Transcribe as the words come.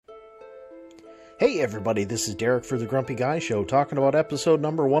Hey everybody, this is Derek for the Grumpy Guy Show, talking about episode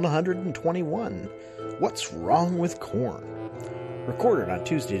number 121, What's Wrong with Corn? Recorded on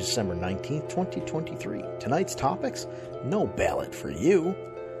Tuesday, December 19th, 2023. Tonight's topics: no ballot for you,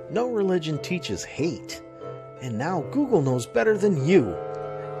 no religion teaches hate, and now Google knows better than you.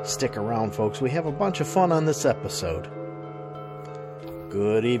 Stick around, folks, we have a bunch of fun on this episode.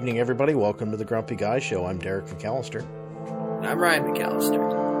 Good evening, everybody. Welcome to the Grumpy Guy Show. I'm Derek McAllister. I'm Ryan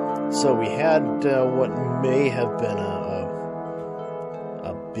McAllister. So we had what may have been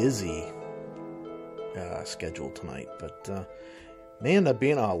a busy schedule tonight, but may end up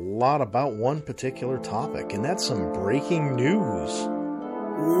being a lot about one particular topic, and that's some breaking news.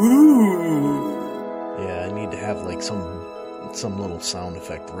 Ooh. Yeah, I need to have like some little sound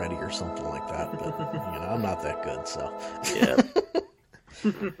effect ready or something like that, but I'm not that good, so. Yeah.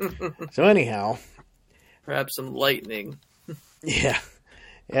 So anyhow. Perhaps some lightning. Yeah.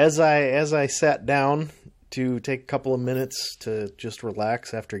 As I sat down to take a couple of minutes to just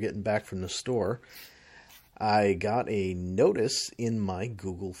relax after getting back from the store, I got a notice in my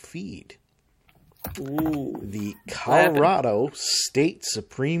Google feed. Ooh. The Colorado State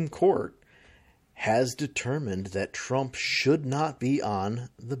Supreme Court has determined that Trump should not be on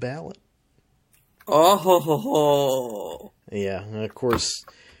the ballot. Oh. Yeah, and of course,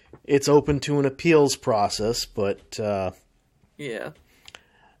 it's open to an appeals process, but yeah.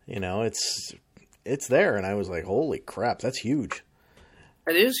 It's there, and I was like, "Holy crap, that's huge!"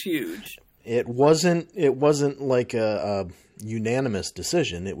 It is huge. It wasn't like a unanimous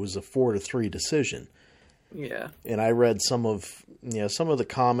decision. It was a 4-3 decision. Yeah. And I read some of the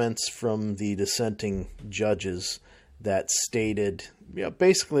comments from the dissenting judges that stated,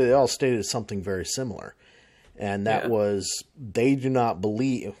 basically they all stated something very similar, and that was they do not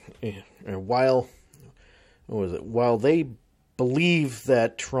believe, while they believe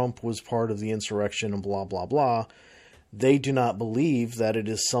that Trump was part of the insurrection and blah, blah, blah, they do not believe that it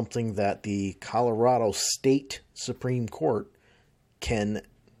is something that the Colorado State Supreme Court can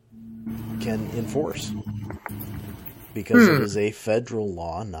enforce. Because it is a federal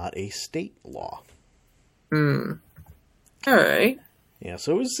law, not a state law. All right. Yeah,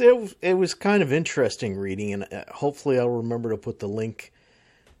 so it was kind of interesting reading, and hopefully I'll remember to put the link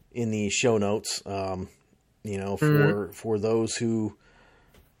in the show notes. For those who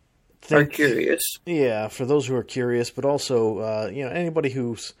are curious. Yeah, for those who are curious, but also, anybody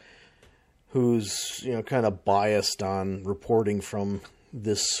who's kind of biased on reporting from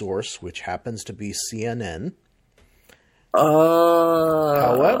this source, which happens to be CNN.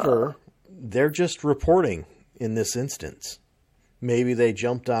 However, they're just reporting in this instance. Maybe they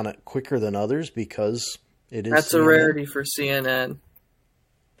jumped on it quicker than others because it is. That's CNN. A rarity for CNN.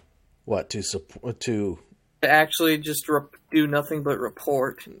 What to actually just do nothing but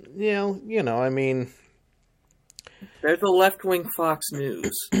report. Yeah, I mean, there's a left-wing Fox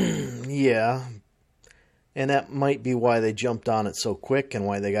News. Yeah, and that might be why they jumped on it so quick and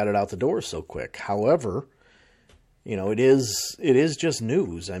why they got it out the door so quick. However, it is just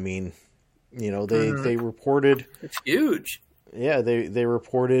news. I mean, they reported. It's huge. Yeah, they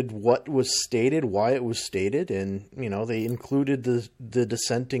reported what was stated, why it was stated, and they included the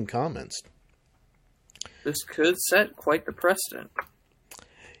dissenting comments. This could set quite the precedent.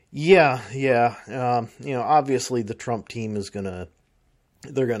 Yeah. Obviously the Trump team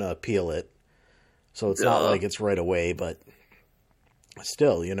they're gonna appeal it, so it's not like it's right away. But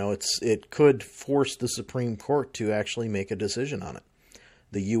still, it could force the Supreme Court to actually make a decision on it.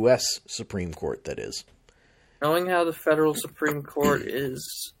 The U.S. Supreme Court, that is. Knowing how the federal Supreme Court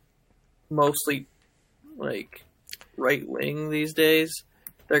is mostly like right wing these days,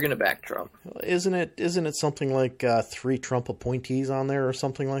 they're going to back Trump. Isn't it something like 3 Trump appointees on there or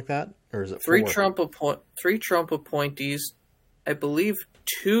something like that? Or is it 3 4? Three Trump appointees, I believe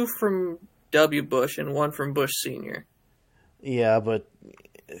 2 from W. Bush and 1 from Bush Sr. Yeah, but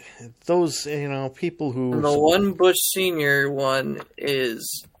those, people who... And the one Bush Sr. one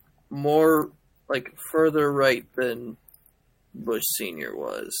is more, further right than Bush Sr.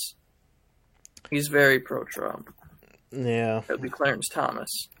 was. He's very pro-Trump. Yeah. That would be Clarence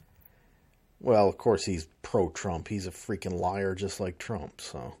Thomas. Well, of course he's pro-Trump. He's a freaking liar just like Trump,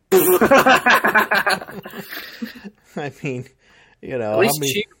 so... I mean, At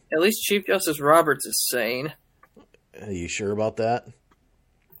least Chief Justice Roberts is sane. Are you sure about that?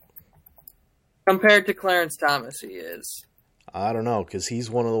 Compared to Clarence Thomas, he is. I don't know, because he's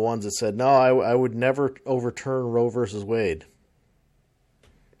one of the ones that said, no, I would never overturn Roe versus Wade.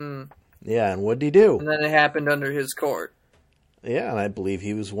 Yeah, and what did he do? And then it happened under his court. Yeah, and I believe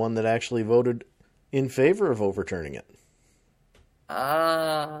he was one that actually voted in favor of overturning it.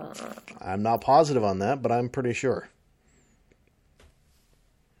 I I'm not positive on that, but I'm pretty sure.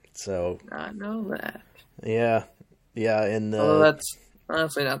 So I know that. yeah, and Although that's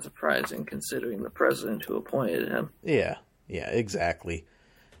honestly not surprising considering the president who appointed him. yeah, exactly.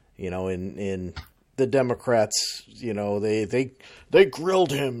 In the Democrats, they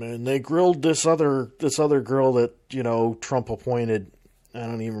grilled him, and they grilled this other girl that Trump appointed. I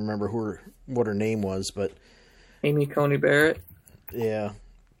don't even remember what her name was, but Amy Coney Barrett. Yeah,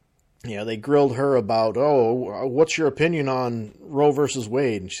 they grilled her about, what's your opinion on Roe versus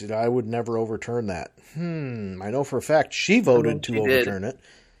Wade? And she said, I would never overturn that. I know for a fact she voted to overturn it.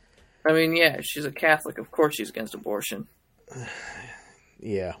 I mean, yeah, she's a Catholic. Of course she's against abortion.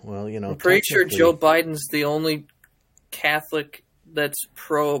 Yeah, well, I'm pretty sure Joe Biden's the only Catholic that's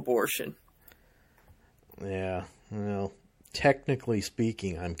pro-abortion. Yeah, well, technically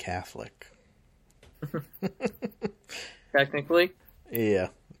speaking, I'm Catholic. Technically? Yeah,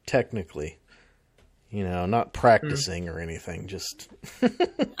 technically. Not practicing or anything, just...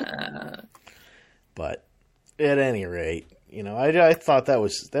 But at any rate, I thought that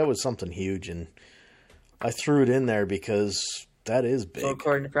was something huge, and I threw it in there because that is big. So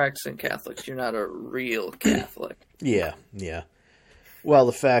according to practicing Catholics, you're not a real Catholic. Yeah. Well,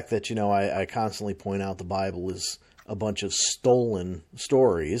 the fact that, I constantly point out the Bible is a bunch of stolen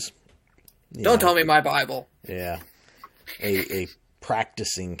stories. Don't tell me my Bible. Yeah. A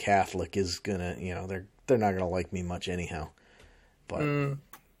practicing Catholic is gonna, they're not gonna like me much anyhow. But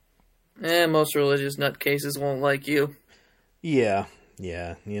most religious nutcases won't like you. Yeah,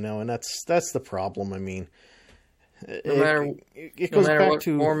 and that's the problem. I mean, no matter what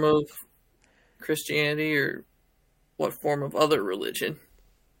form of Christianity or what form of other religion.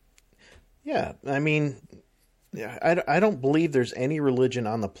 Yeah, I mean, I don't believe there's any religion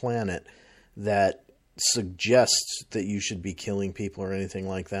on the planet that suggests that you should be killing people or anything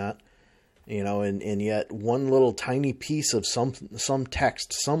like that. And yet one little tiny piece of some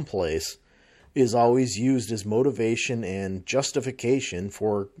text someplace is always used as motivation and justification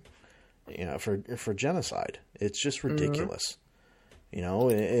for genocide. It's just ridiculous.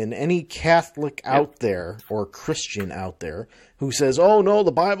 And any Catholic out there or Christian out there who says, "Oh no,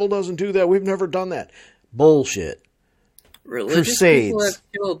 the Bible doesn't do that. We've never done that." Bullshit. Religious people have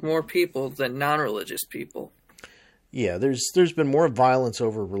killed more people than non-religious people. Yeah, there's been more violence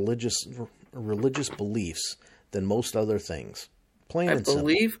over religious beliefs than most other things. Plain and simple. I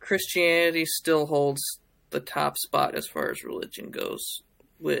believe Christianity still holds the top spot as far as religion goes,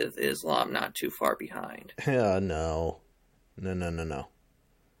 with Islam not too far behind. No.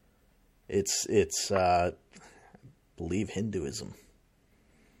 It's I believe Hinduism.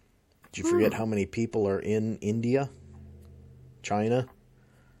 Did you forget how many people are in India? China?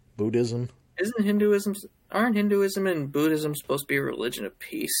 Buddhism? Aren't Hinduism and Buddhism supposed to be a religion of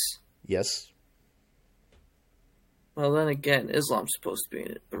peace? Yes. Well, then again, Islam's supposed to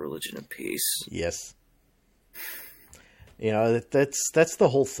be a religion of peace. Yes. That's the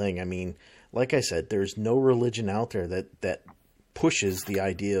whole thing. I mean, like I said, there's no religion out there that pushes the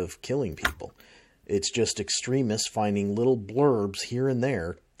idea of killing people. It's just extremists finding little blurbs here and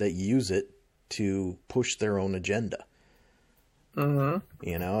there that use it to push their own agenda.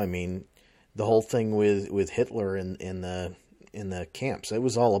 Mm-hmm. I mean, the whole thing with Hitler in the camps, it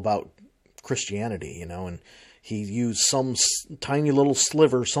was all about Christianity, and he used some tiny little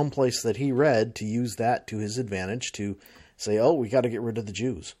sliver someplace that he read to use that to his advantage to say, "Oh, we got to get rid of the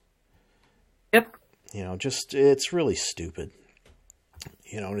Jews." Yep. It's really stupid.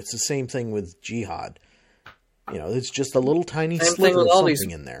 And it's the same thing with jihad. It's just a little tiny sliver of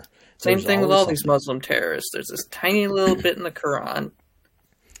something in there. Same thing with all these Muslim terrorists. There's this tiny little bit in the Quran.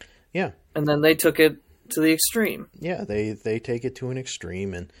 Yeah. And then they took it to the extreme. Yeah, they take it to an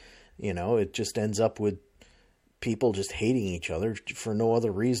extreme, and it just ends up with people just hating each other for no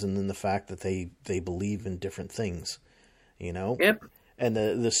other reason than the fact that they believe in different things. Yep. And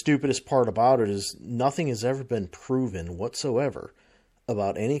the stupidest part about it is nothing has ever been proven whatsoever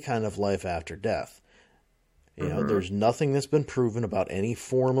about any kind of life after death. There's nothing that's been proven about any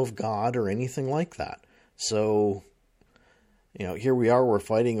form of God or anything like that. So, here we are, we're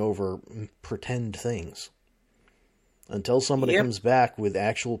fighting over pretend things. Until somebody comes back with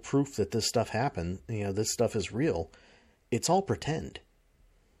actual proof that this stuff happened, this stuff is real, it's all pretend.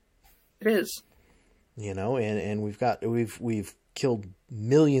 It is. And we've killed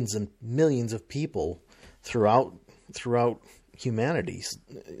millions and millions of people throughout humanity's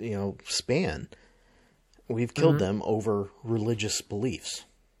span. We've killed them over religious beliefs.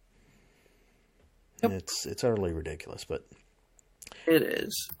 Yep. And it's utterly ridiculous, but it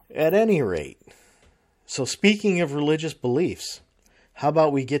is. At any rate, so speaking of religious beliefs, how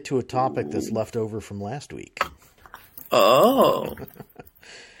about we get to a topic that's left over from last week? Oh.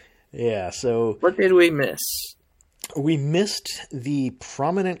 Yeah, so... What did we miss? We missed the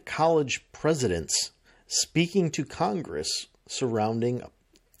prominent college presidents speaking to Congress surrounding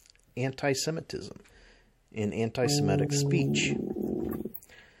anti-Semitism and anti-Semitic speech.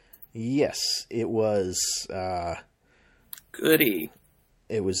 Yes, it was... Goody.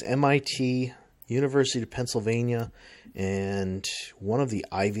 It was MIT, University of Pennsylvania, and one of the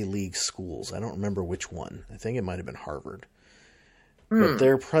Ivy League schools. I don't remember which one. I think it might have been Harvard. But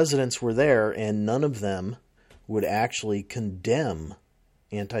their presidents were there, and none of them would actually condemn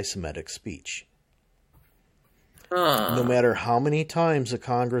anti-Semitic speech. No matter how many times a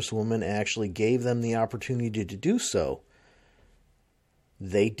congresswoman actually gave them the opportunity to do so,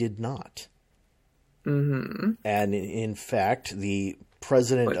 they did not. Mm-hmm. And in fact, the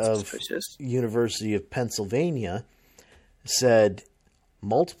president of University of Pennsylvania said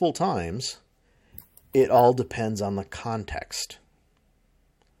multiple times, it all depends on the context.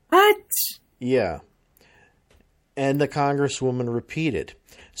 What? Yeah. And the congresswoman repeated.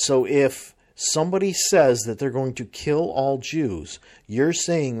 So if somebody says that they're going to kill all Jews, you're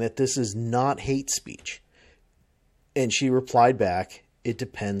saying that this is not hate speech. And she replied back, it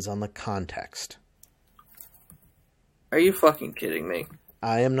depends on the context. Are you fucking kidding me?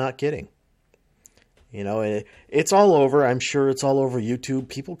 I am not kidding. You know, it's all over. I'm sure it's all over YouTube.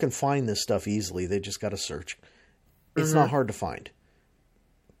 People can find this stuff easily. They just got to search. It's not hard to find.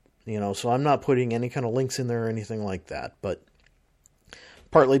 You know, so I'm not putting any kind of links in there or anything like that. But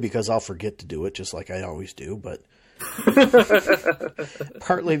partly because I'll forget to do it, just like I always do. But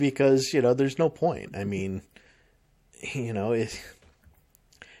partly because, you know, there's no point. I mean, you know,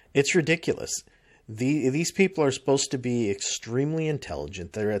 it's ridiculous. These people are supposed to be extremely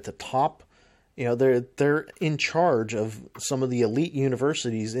intelligent. They're at the top. You know, they're in charge of some of the elite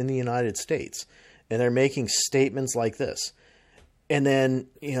universities in the United States, and they're making statements like this. And then,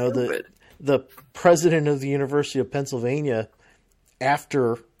 you know, the president of the University of Pennsylvania,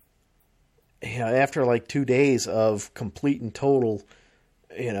 after like 2 days of complete and total,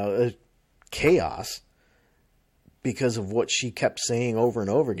 you know, chaos because of what she kept saying over and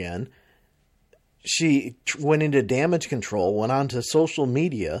over again, she went into damage control, went onto social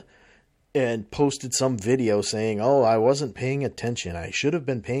media, and posted some video saying, oh, I wasn't paying attention. I should have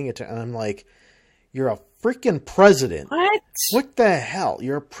been paying attention. And I'm like, you're a freaking president. What? What the hell?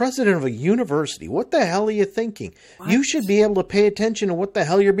 You're a president of a university. What the hell are you thinking? What? You should be able to pay attention to what the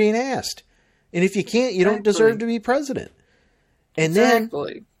hell you're being asked. And if you can't, you don't deserve to be president. And then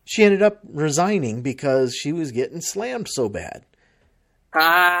she ended up resigning because she was getting slammed so bad.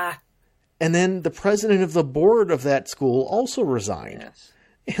 And then the president of the board of that school also resigned. Yes.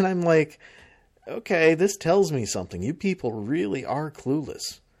 And I'm like, okay, this tells me something. You people really are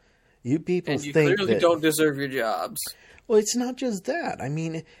clueless. You people and you think clearly that, don't deserve your jobs. Well, it's not just that. I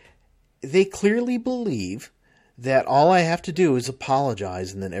mean, they clearly believe that all I have to do is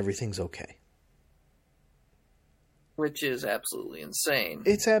apologize and then everything's okay. Which is absolutely insane.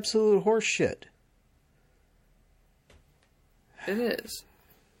 It's absolute horse shit. It is.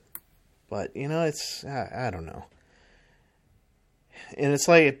 But, you know, it's, I don't know. And it's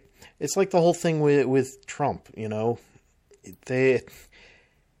like the whole thing with Trump, you know. They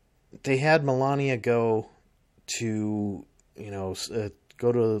had Melania go to, you know,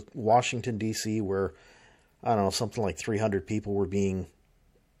 go to Washington, D.C., where, I don't know, something like 300 people were being,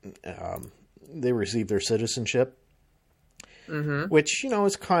 they received their citizenship. Mm-hmm. Which, you know,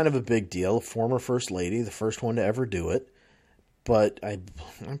 is kind of a big deal. Former First Lady, the first one to ever do it. But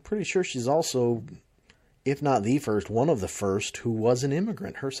I'm pretty sure she's also, if not the first, one of the first who was an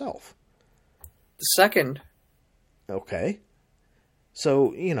immigrant herself. The second. Okay.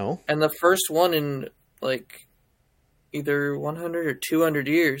 So, you know. And the first one in, like, either 100 or 200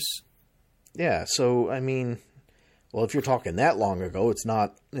 years. Yeah, so, I mean, well, if you're talking that long ago,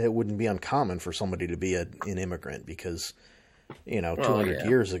 it wouldn't be uncommon for somebody to be an immigrant because, you know, 200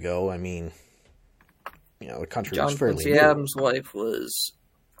 years ago, I mean, you know, the country was fairly new. John Quincy Adams' wife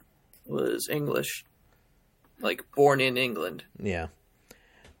was English, like born in England. Yeah,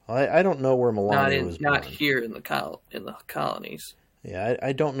 I don't know where Melania was born. Not here in the colonies. Yeah,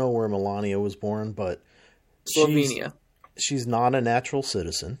 I don't know where Melania was born, but Slovenia. She's not a natural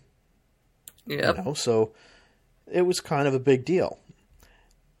citizen. Yeah, you know, so it was kind of a big deal.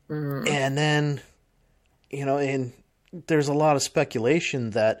 Mm-hmm. And then, you know, and there's a lot of speculation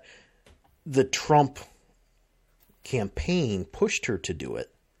that the Trump campaign pushed her to do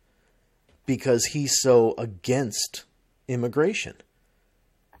it because he's so against immigration.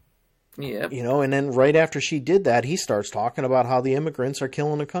 Yep. You know, and then right after she did that, he starts talking about how the immigrants are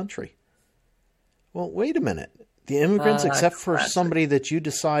killing the country. Well, wait a minute. The immigrants, except for somebody that you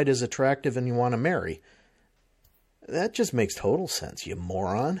decide is attractive and you want to marry, that just makes total sense, you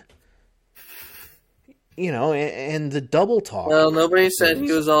moron. You know, and the double talk. Well, nobody said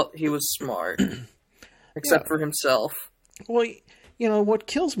he was smart, except for himself. Well, you know, what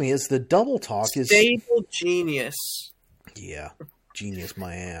kills me is the double talk is... Stable genius. Yeah, genius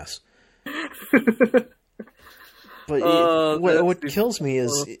my ass. But what kills me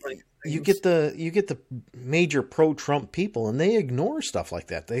is you get the major pro-Trump people, and they ignore stuff like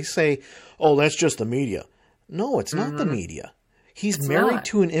that. They say, "Oh, that's just the media." No, it's not the media. He's married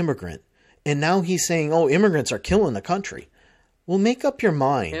to an immigrant, and now he's saying, "Oh, immigrants are killing the country." Well, make up your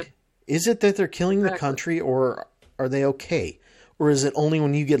mind. Yep. Is it that they're killing the country, or are they okay? Or is it only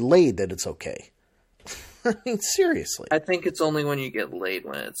when you get laid that it's okay? I mean, seriously. I think it's only when you get laid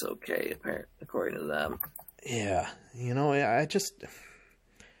when it's okay, according to them. Yeah. You know, I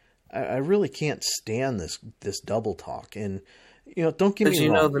really can't stand this double talk. And, you know, don't get me wrong. Because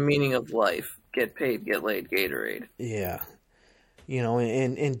you know the meaning of life. Get paid, get laid, Gatorade. Yeah. You know,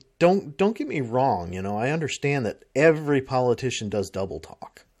 and don't get me wrong. You know, I understand that every politician does double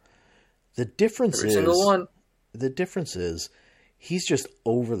talk. The difference single one. The difference is he's just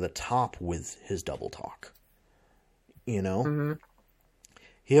over the top with his double talk. You know? Mm-hmm.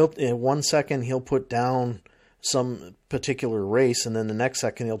 In 1 second he'll put down some particular race, and then the next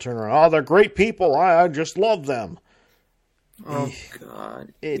second he'll turn around. Oh, they're great people. I just love them. Oh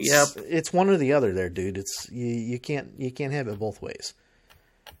God! It's one or the other, there, dude. It's you can't have it both ways.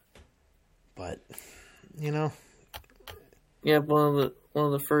 But you know, yeah. One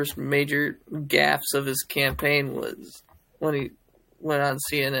of the first major gaffes of his campaign was when he went on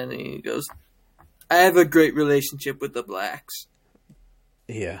CNN and he goes, "I have a great relationship with the blacks."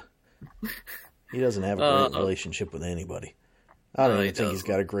 Yeah. He doesn't have a great relationship with anybody. I don't even think he's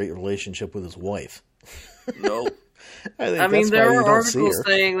got a great relationship with his wife. Nope. I mean, there are articles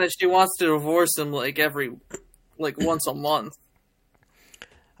saying that she wants to divorce him like once a month.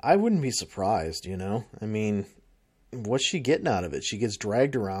 I wouldn't be surprised, you know? I mean, what's she getting out of it? She gets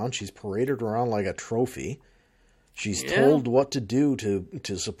dragged around. She's paraded around like a trophy. She's told what to do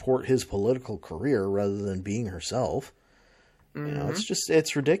to support his political career rather than being herself. Mm-hmm. You know,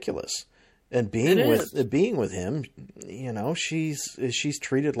 it's ridiculous. And being with him, you know, she's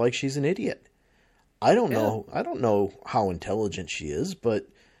treated like she's an idiot. I don't know how intelligent she is, but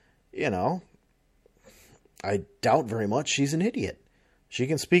you know, I doubt very much she's an idiot. She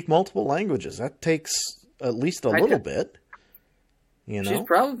can speak multiple languages. That takes at least a little bit. You know, she's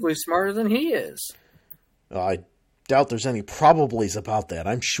probably smarter than he is. I doubt there's any probablys about that.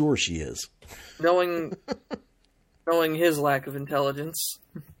 I'm sure she is. Knowing his lack of intelligence.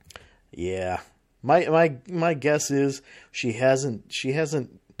 Yeah. My guess is she hasn't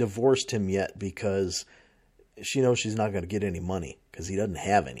divorced him yet because she knows she's not going to get any money because he doesn't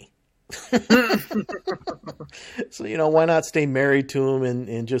have any. So, you know, why not stay married to him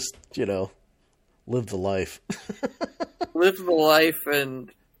and just, you know, live the life. Live the life,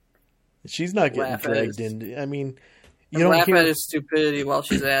 and she's not getting dragged into. I mean, you don't laugh at his stupidity while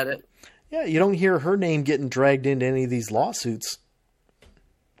she's at it. Yeah, you don't hear her name getting dragged into any of these lawsuits.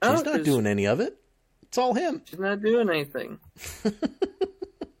 She's not doing any of it. It's all him. She's not doing anything.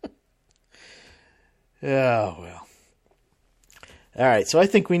 Oh, well. All right, so I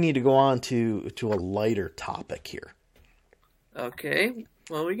think we need to go on to a lighter topic here. Okay,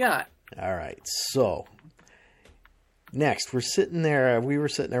 what we got? All right, so next we were sitting there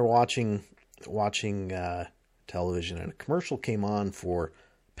watching television, and a commercial came on for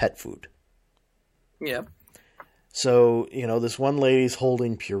pet food. Yeah. So, you know, this one lady's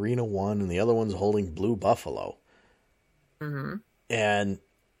holding Purina One and the other one's holding Blue Buffalo. Mm-hmm. And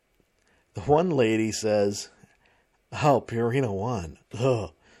the one lady says, "Oh, Purina One.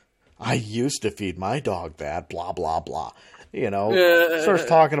 Ugh. I used to feed my dog that, blah, blah, blah." You know, starts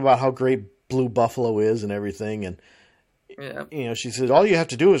talking about how great Blue Buffalo is and everything. And, you know, she says, all you have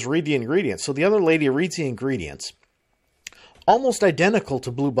to do is read the ingredients. So the other lady reads the ingredients. Almost identical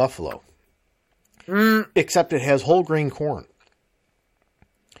to Blue Buffalo. Except it has whole grain corn.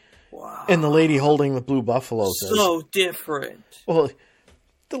 Wow. And the lady holding the Blue Buffalo says... So different. Well,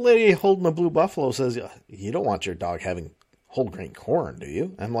 the lady holding the Blue Buffalo says, "You don't want your dog having whole grain corn, do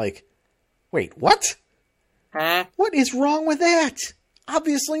you?" I'm like, wait, what? Huh? What is wrong with that?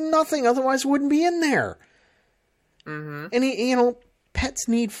 Obviously nothing, otherwise it wouldn't be in there. Mm-hmm. And, you know, pets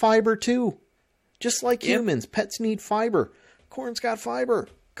need fiber too. Just like humans, pets need fiber. Corn's got fiber.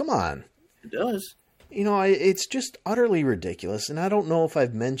 Come on. It does. it's just utterly ridiculous, and I don't know if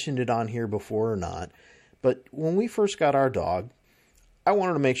I've mentioned it on here before or not, but when we first got our dog, I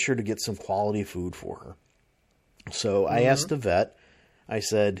wanted to make sure to get some quality food for her. So I asked the vet, I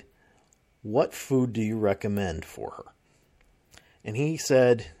said, what food do you recommend for her? And he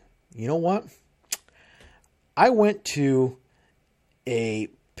said, you know what? I went to a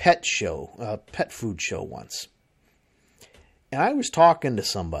pet food show once. And I was talking to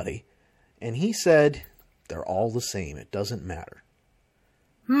somebody, and he said, they're all the same. It doesn't matter.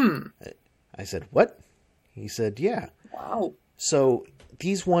 I said, what? He said, yeah. Wow. So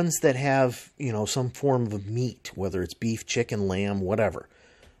these ones that have, some form of meat, whether it's beef, chicken, lamb, whatever,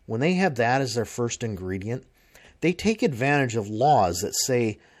 when they have that as their first ingredient, they take advantage of laws that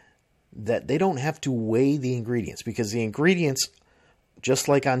say that they don't have to weigh the ingredients, because the ingredients, just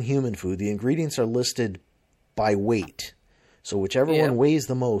like on human food, the ingredients are listed by weight. So whichever one weighs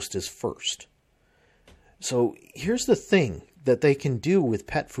the most is first. So here's the thing that they can do with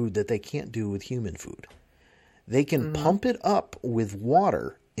pet food that they can't do with human food. They can pump it up with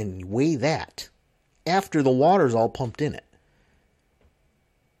water and weigh that after the water's all pumped in it,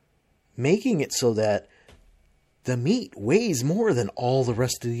 making it so that the meat weighs more than all the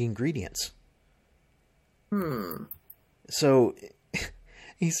rest of the ingredients. So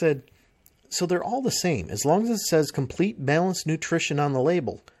he said, so they're all the same. As long as it says complete balanced nutrition on the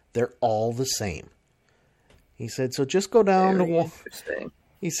label, they're all the same. He said, so just go down to...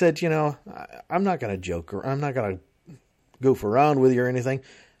 He said, I'm not going to joke, or I'm not going to goof around with you or anything.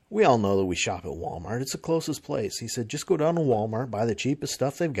 We all know that we shop at Walmart. It's the closest place. He said, just go down to Walmart, buy the cheapest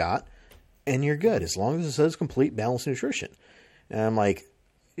stuff they've got, and you're good, as long as it says complete balanced nutrition. And I'm like,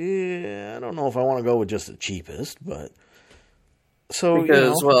 I don't know if I want to go with just the cheapest, but... So,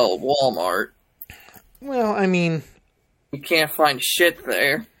 because, Walmart. Well, I mean... You can't find shit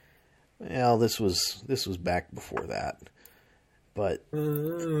there. Well, this was back before that. But,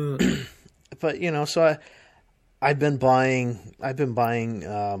 so I've been buying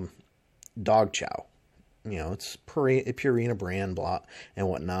dog chow. It's Purina brand, blah, and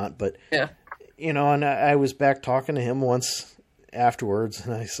whatnot. But, and I was back talking to him once afterwards,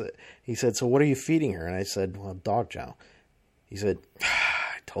 and he said, so what are you feeding her? And I said, well, dog chow. He said,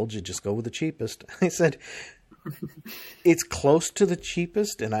 I told you, just go with the cheapest. I said, it's close to the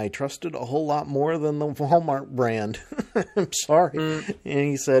cheapest, and I trust it a whole lot more than the Walmart brand. I'm sorry. And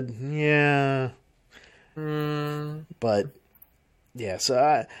he said, yeah. But, yeah,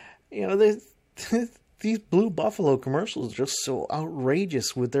 so, these Blue Buffalo commercials are just so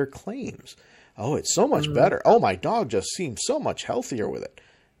outrageous with their claims. Oh, it's so much better. Oh, my dog just seems so much healthier with it.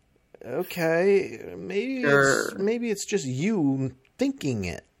 Okay, maybe it's just you thinking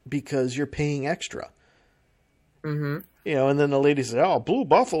it because you're paying extra. And then the lady said, oh, Blue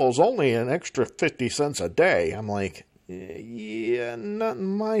Buffalo's only an extra 50 cents a day. I'm like, yeah, not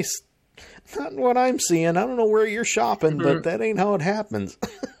what I'm seeing. I don't know where you're shopping, but that ain't how it happens.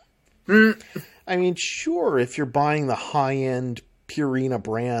 I mean, sure, if you're buying the high-end Purina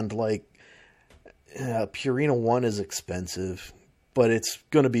brand, like Purina One is expensive, but it's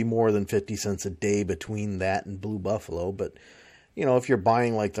going to be more than 50 cents a day between that and Blue Buffalo. But, if you're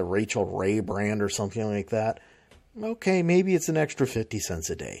buying like the Rachel Ray brand or something like that, okay, maybe it's an extra 50 cents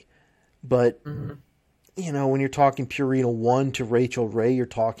a day. But, when you're talking Purina One to Rachel Ray, you're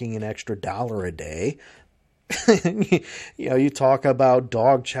talking an extra $1 a day. You talk about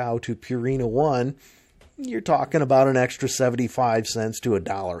dog chow to Purina One, you're talking about an extra 75 cents to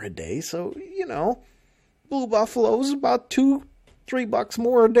 $1 a day. So, Blue Buffalo is about $2-3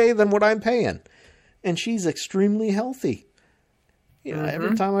 more a day than what I'm paying. And she's extremely healthy.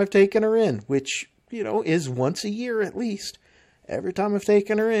 Every time I've taken her in, which, is once a year at least. Every time I've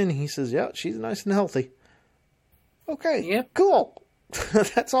taken her in, he says, yeah, she's nice and healthy. Okay, cool.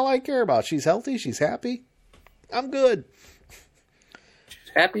 That's all I care about. She's healthy. She's happy. I'm good.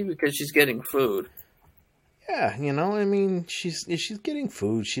 She's happy because she's getting food. Yeah, she's getting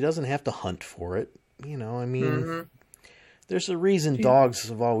food. She doesn't have to hunt for it. There's a reason dogs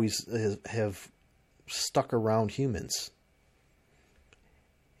have always have stuck around humans.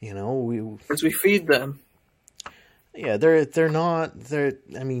 Because we feed them. Yeah,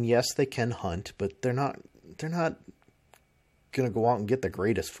 yes, they can hunt, but they're not going to go out and get the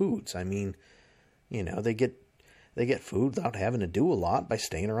greatest foods. They get food without having to do a lot by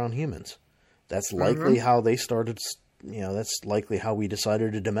staying around humans. That's likely how they started, that's likely how we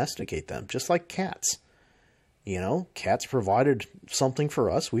decided to domesticate them, just like cats. Cats provided something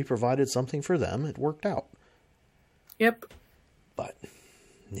for us, we provided something for them, it worked out. Yep. But,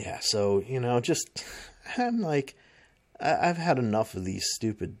 yeah, so, I'm like, I've had enough of these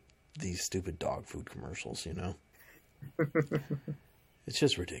stupid these stupid dog food commercials, you know? It's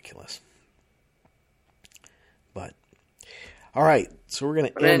just ridiculous. But, all right, so we're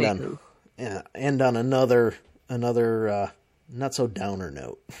going to end on another not so downer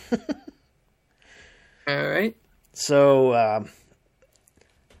note. All right. So,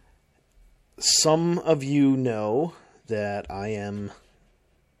 some of you know that I am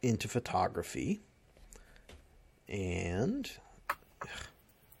into photography, and I'm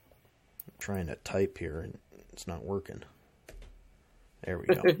trying to type here and it's not working. There we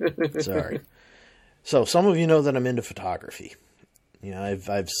go. Sorry. So some of you know that I'm into photography. You know,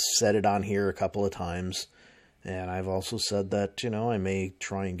 I've said it on here a couple of times, and I've also said that, you know, I may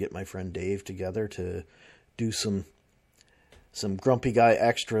try and get my friend Dave together to do some grumpy guy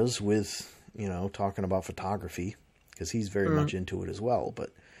extras with, you know, talking about photography, because he's very much into it as well.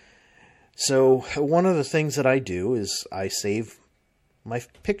 But so one of the things that I do is I save my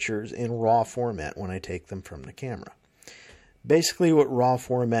pictures in RAW format when I take them from the camera. Basically what RAW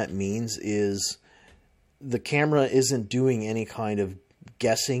format means is the camera isn't doing any kind of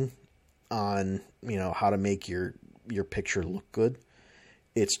guessing on, you know, how to make your picture look good.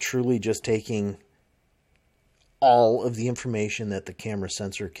 It's truly just taking all of the information that the camera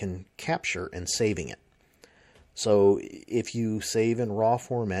sensor can capture and saving it. So if you save in RAW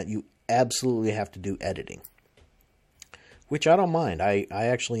format, you absolutely have to do editing, which I don't mind. I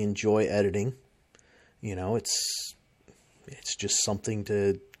actually enjoy editing. You know, it's just something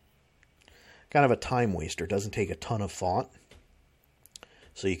to kind of a time waster. It doesn't take a ton of thought.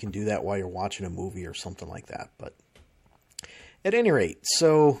 So you can do that while you're watching a movie or something like that. But at any rate,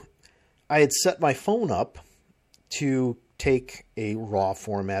 so I had set my phone up to take a RAW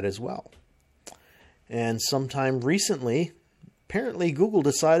format as well. And sometime recently, apparently Google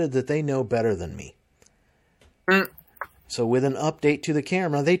decided that they know better than me. So with an update to the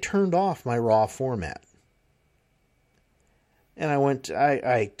camera, they turned off my RAW format. And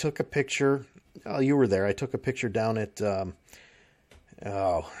I took a picture. Oh, you were there. I took a picture down at, down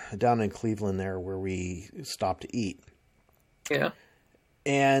in Cleveland there where we stopped to eat. Yeah.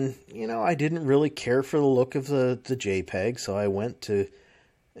 And, you know, I didn't really care for the look of the JPEG, so I went to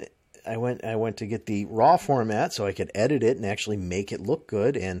get the RAW format so I could edit it and actually make it look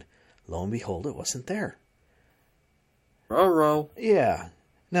good, and lo and behold, it wasn't there. RAW. Yeah.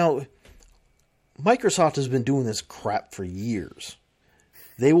 Now, Microsoft has been doing this crap for years.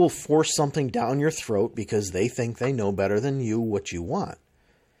 They will force something down your throat because they think they know better than you what you want.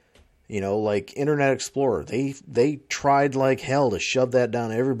 You know, like Internet Explorer. They tried like hell to shove that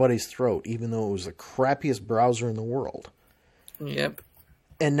down everybody's throat, even though it was the crappiest browser in the world. Yep.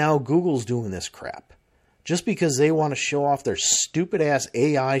 And now Google's doing this crap. Just because they want to show off their stupid-ass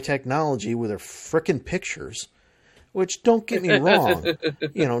AI technology with their frickin' pictures, which, don't get me wrong,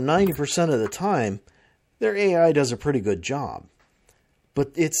 you know, 90% of the time, their AI does a pretty good job.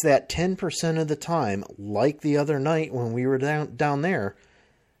 But it's that 10% of the time, like the other night when we were down there,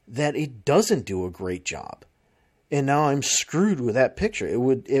 that it doesn't do a great job. And now I'm screwed with that picture. It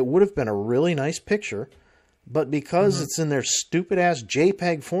would have been a really nice picture, but because it's in their stupid-ass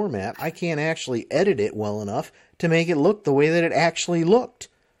JPEG format, I can't actually edit it well enough to make it look the way that it actually looked.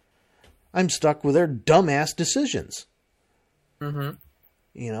 I'm stuck with their dumbass decisions. Mm-hmm.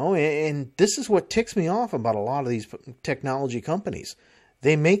 You know, and this is what ticks me off about a lot of these technology companies.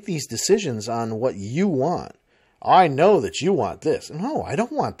 They make these decisions on what you want. I know that you want this. No, I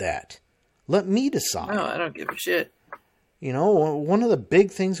don't want that. Let me decide. No, I don't give a shit. You know, one of the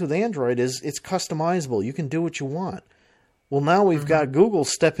big things with Android is it's customizable. You can do what you want. Well, now we've got Google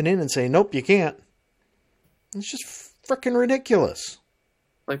stepping in and saying, nope, you can't. It's just freaking ridiculous.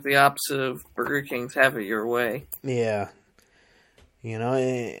 Like the opposite of Burger King's have it your way. Yeah. You know,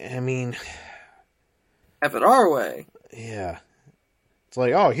 I mean... Have it our way. Yeah. It's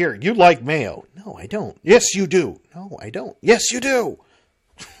like, oh, here, you like mayo. No, I don't. Yes, you do. No, I don't. Yes, you do.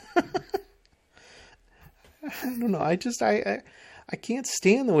 I don't know. I can't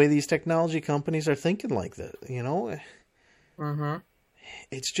stand the way these technology companies are thinking like that. You know,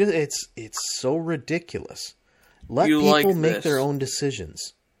 it's just it's so ridiculous. Let people make their own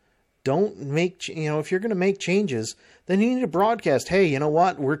decisions. Don't make if you're going to make changes, then you need to broadcast. Hey, you know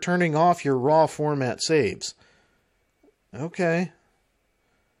what? We're turning off your RAW format saves. Okay.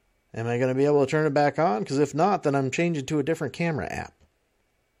 Am I going to be able to turn it back on? Because if not, then I'm changing to a different camera app.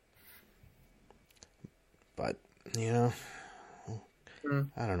 But, you know,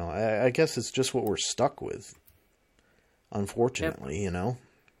 I don't know. I guess it's just what we're stuck with, unfortunately, you know.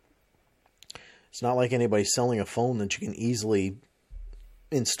 It's not like anybody's selling a phone that you can easily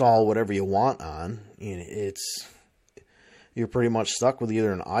install whatever you want on. It's you're pretty much stuck with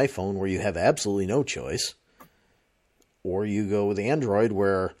either an iPhone where you have absolutely no choice, or you go with Android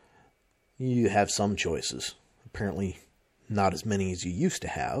where you have some choices. Apparently not as many as you used to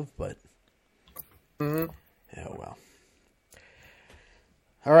have, but oh well.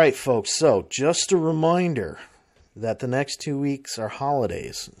 All right, folks, so just a reminder that the next 2 weeks are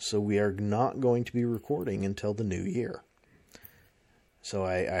holidays, so we are not going to be recording until the new year. So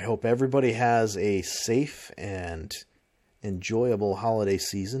I hope everybody has a safe and enjoyable holiday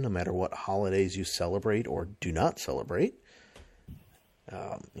season, no matter what holidays you celebrate or do not celebrate.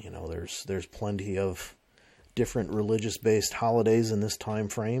 There's plenty of different religious-based holidays in this time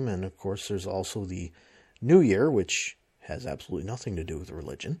frame, and of course there's also the New Year, which has absolutely nothing to do with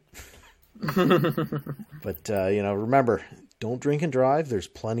religion. But remember, don't drink and drive. There's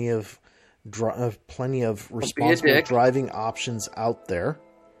plenty of responsible driving options out there,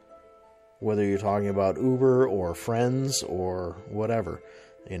 whether you're talking about Uber or friends or whatever.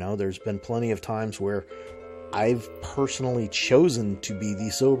 There's been plenty of times where I've personally chosen to be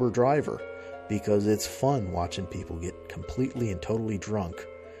the sober driver because it's fun watching people get completely and totally drunk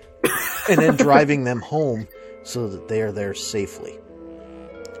and then driving them home so that they are there safely.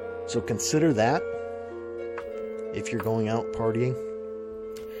 So consider that if you're going out partying,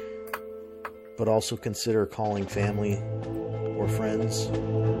 but also consider calling family or friends,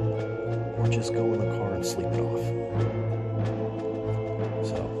 or just go in the car and sleep it off.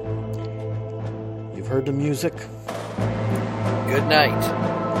 So, you've heard the music. Good night.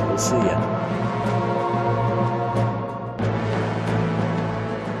 We'll see ya.